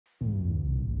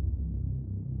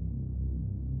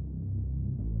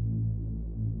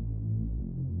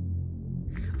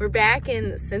We're back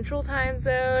in the Central Time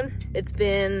Zone. It's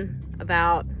been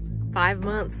about 5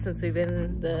 months since we've been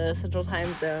in the Central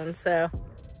Time Zone, so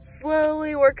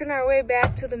slowly working our way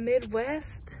back to the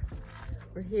Midwest.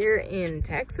 We're here in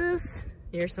Texas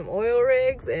near some oil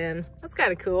rigs, and that's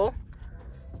kind of cool.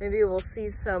 Maybe we'll see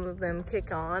some of them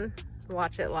kick on,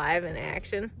 watch it live in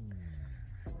action.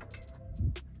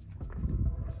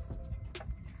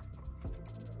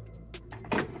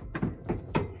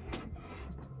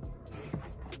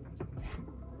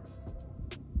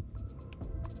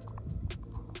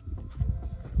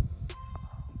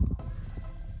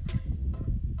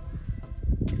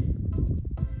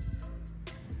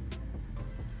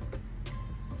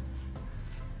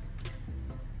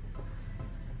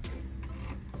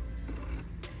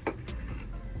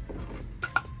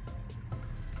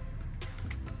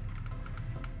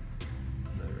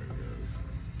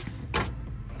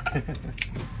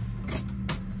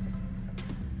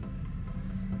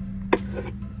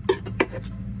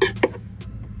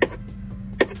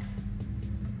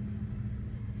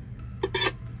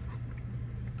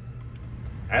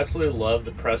 I absolutely love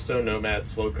the Presto Nomad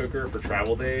slow cooker for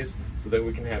travel days so that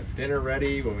we can have dinner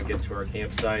ready when we get to our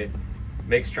campsite.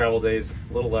 Makes travel days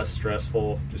a little less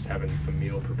stressful, just having a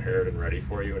meal prepared and ready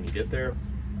for you when you get there.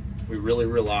 We really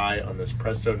rely on this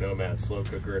Presto Nomad slow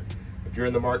cooker. If you're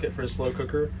in the market for a slow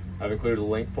cooker, I've included a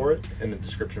link for it in the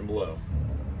description below.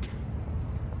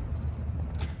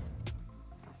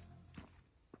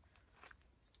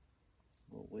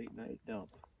 A little late night dump.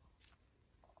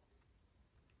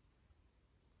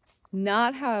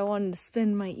 Not how I wanted to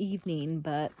spend my evening,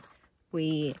 but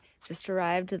we just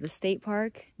arrived to the state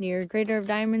park near Greater of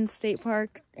Diamonds State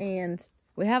Park, and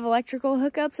we have electrical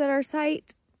hookups at our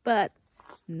site, but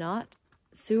not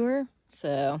sewer,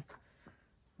 so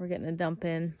we're getting a dump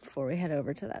in before we head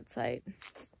over to that site.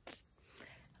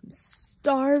 I'm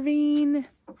starving.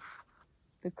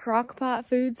 The crock pot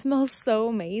food smells so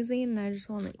amazing, and I just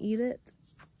want to eat it,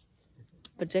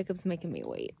 but Jacob's making me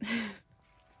wait.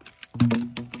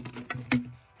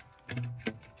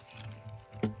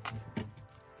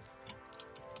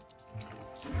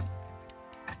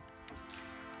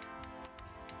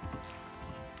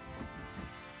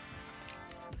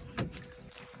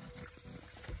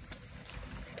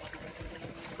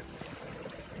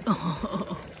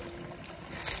 Oh.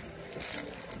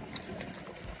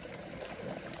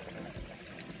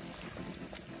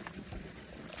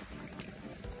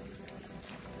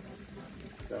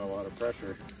 Got a lot of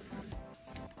pressure.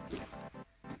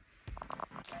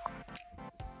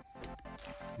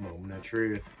 Moment of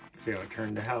truth. Let's see how it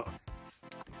turned out.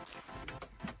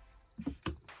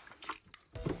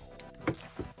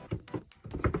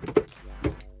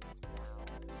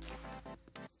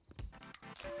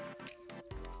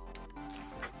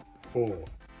 Oh.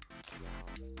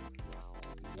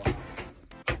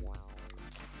 Wow.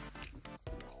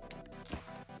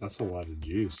 That's a lot of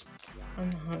juice.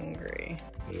 I'm hungry.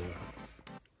 Yeah.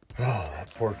 Oh, that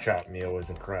pork chop meal was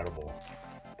incredible.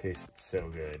 Tasted so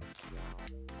good.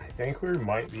 I think we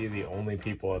might be the only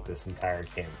people at this entire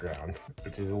campground,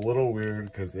 which is a little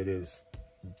weird because it is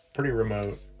pretty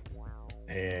remote,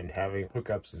 and having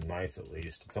hookups is nice at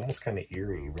least. It's almost kind of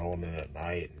eerie rolling in at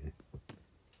night and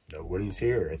nobody's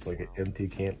here. It's like an empty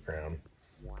campground.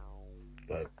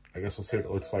 But I guess we'll see what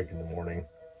it looks like in the morning.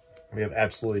 We have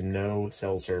absolutely no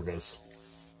cell service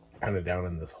kind of down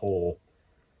in this hole.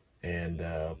 And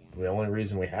the only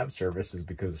reason we have service is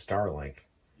because of Starlink.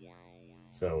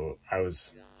 So I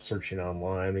was searching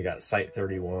online. We got Site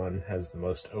 31, has the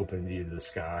most open view to the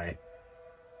sky.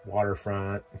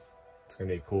 Waterfront. It's going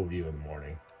to be a cool view in the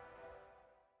morning.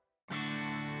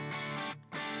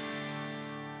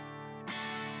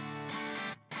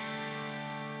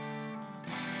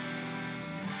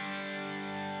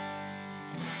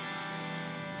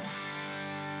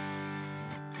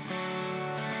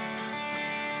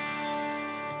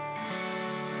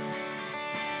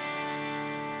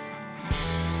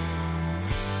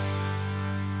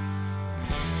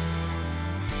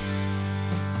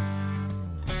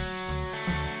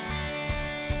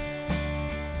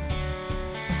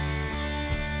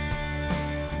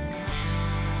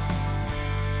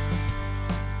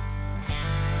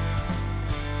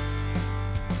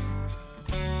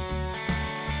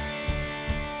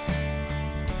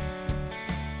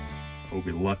 But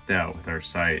we lucked out with our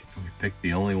site. We picked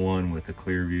the only one with a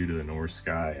clear view to the north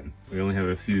sky, and we only have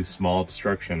a few small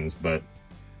obstructions, but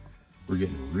we're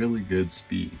getting really good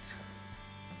speeds.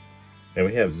 And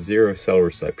we have 0 cell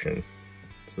reception.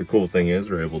 So the cool thing is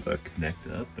we're able to connect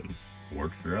up and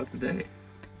work throughout the day.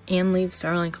 And leave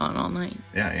Starlink on all night.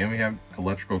 Yeah, and we have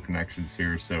electrical connections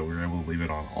here, so we're able to leave it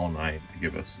on all night to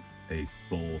give us a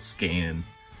full scan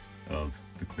of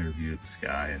the clear view of the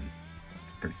sky, and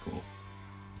it's pretty cool.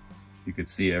 You can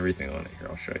see everything on it here.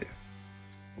 I'll show you.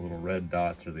 The little red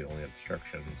dots are the only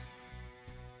obstructions.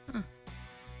 Huh.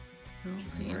 I don't Which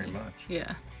see isn't very any. much.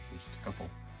 Yeah. So just a couple.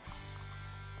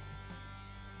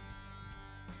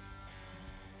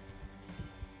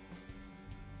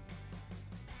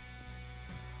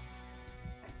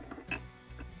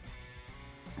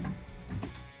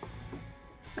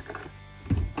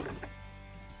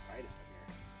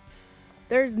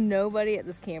 There's nobody at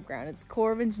this campground. It's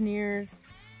Corps of Engineers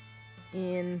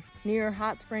near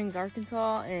Hot Springs,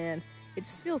 Arkansas, and it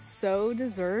just feels so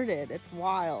deserted. It's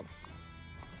wild.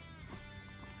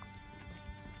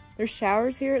 There's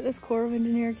showers here at this Corps of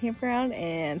Engineer campground,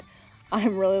 and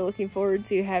I'm really looking forward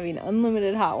to having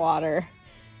unlimited hot water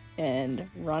and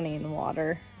running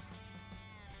water.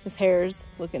 This hair's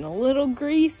looking a little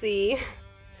greasy,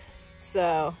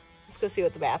 so let's go see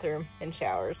what the bathroom and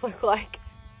showers look like.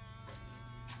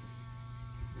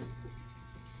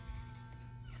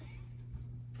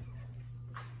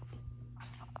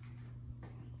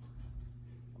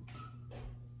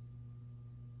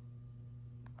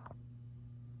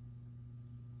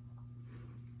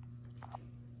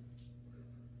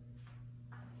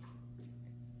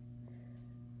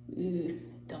 Ooh,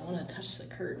 don't want to touch the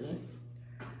curtain.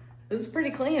 This is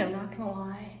pretty clean, I'm not gonna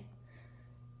lie.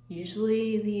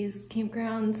 Usually these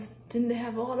campgrounds tend to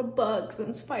have a lot of bugs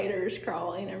and spiders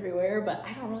crawling everywhere, but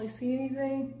I don't really see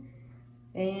anything.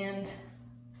 And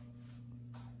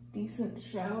decent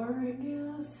shower, I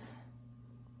guess.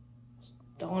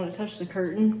 Don't want to touch the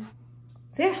curtain.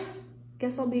 So yeah,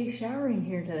 guess I'll be showering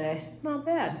here today. Not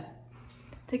bad.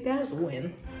 Take that as a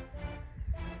win.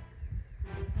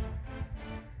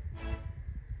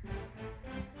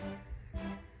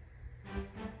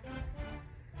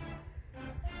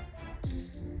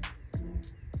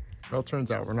 Well, it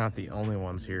turns out we're not the only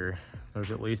ones here.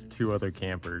 There's at least 2 other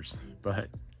campers, but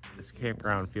this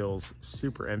campground feels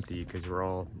super empty because we're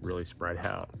all really spread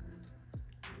out.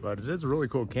 But it is a really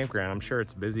cool campground. I'm sure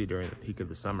it's busy during the peak of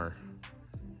the summer.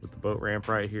 With the boat ramp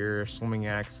right here, swimming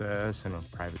access, and a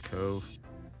private cove.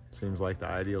 Seems like the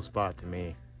ideal spot to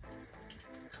me.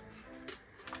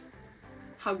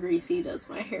 How greasy does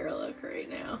my hair look right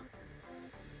now?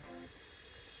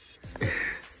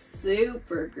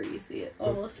 Super greasy. It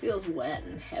almost feels wet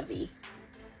and heavy.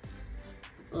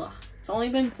 Ugh. It's only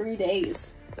been 3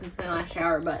 days since my last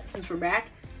shower, but since we're back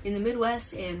in the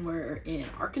Midwest and we're in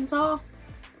Arkansas,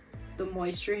 the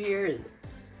moisture here is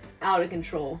out of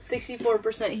control.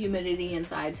 64% humidity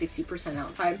inside, 60%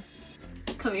 outside.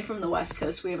 Coming from the West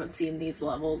Coast, we haven't seen these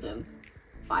levels in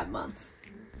 5 months.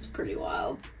 It's pretty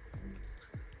wild.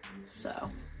 So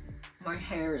my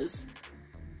hair is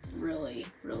really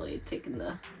taking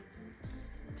a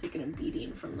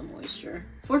beating from the moisture.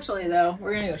 Fortunately though,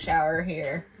 we're gonna go shower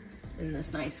here in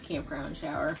this nice campground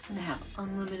shower. I'm gonna have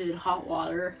unlimited hot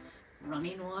water,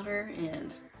 running water,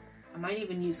 and I might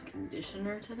even use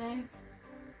conditioner today.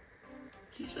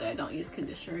 Usually I don't use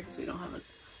conditioner because we don't have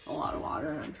a lot of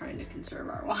water and I'm trying to conserve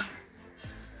our water.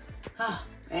 Ah,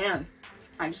 man,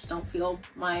 I just don't feel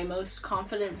my most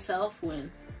confident self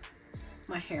when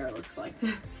my hair looks like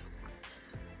this.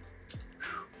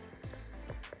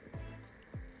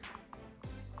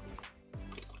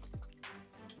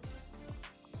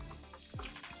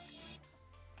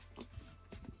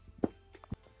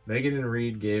 Megan and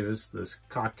Reed gave us this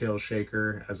cocktail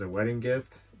shaker as a wedding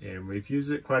gift, and we've used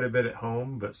it quite a bit at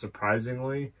home, but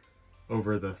surprisingly,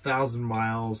 over the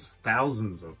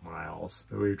thousands of miles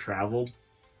that we've traveled,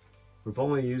 we've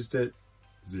only used it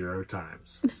 0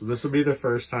 times. So this will be the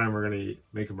first time we're gonna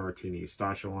make a martini.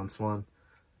 Stasia wants one.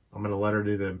 I'm gonna let her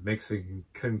do the mixing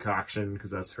concoction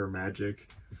because that's her magic.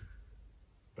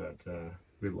 But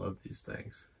we love these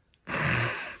things.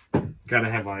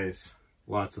 Gotta have ice.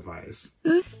 Lots of ice.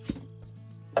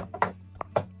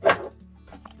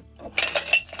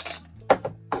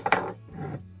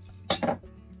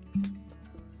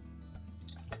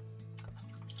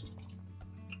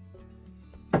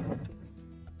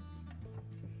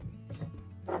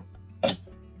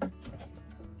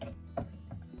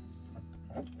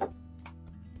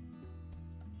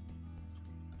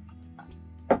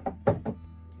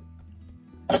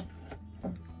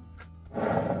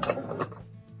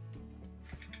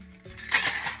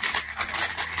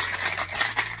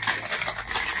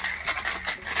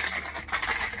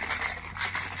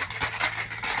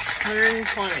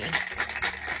 $120.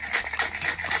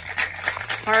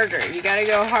 Harder. You gotta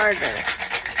go harder.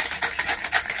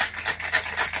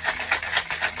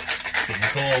 Getting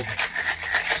cold.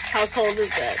 How cold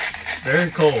is it?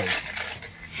 Very cold.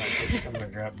 I'm gonna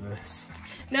grab this.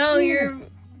 No, you're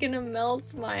gonna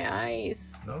melt my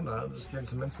ice. No, I'm not. I'm just getting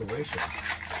some insulation.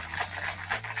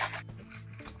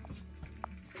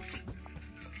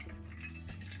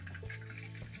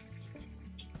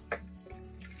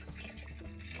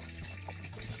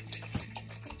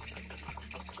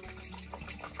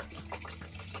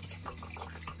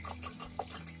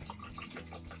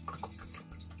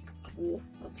 Ooh,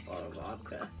 that's a lot of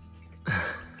vodka.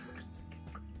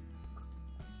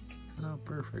 Oh,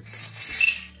 perfect.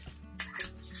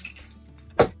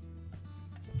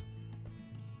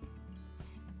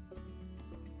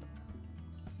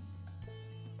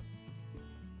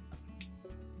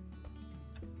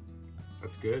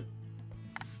 That's good.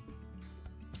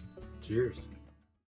 Cheers.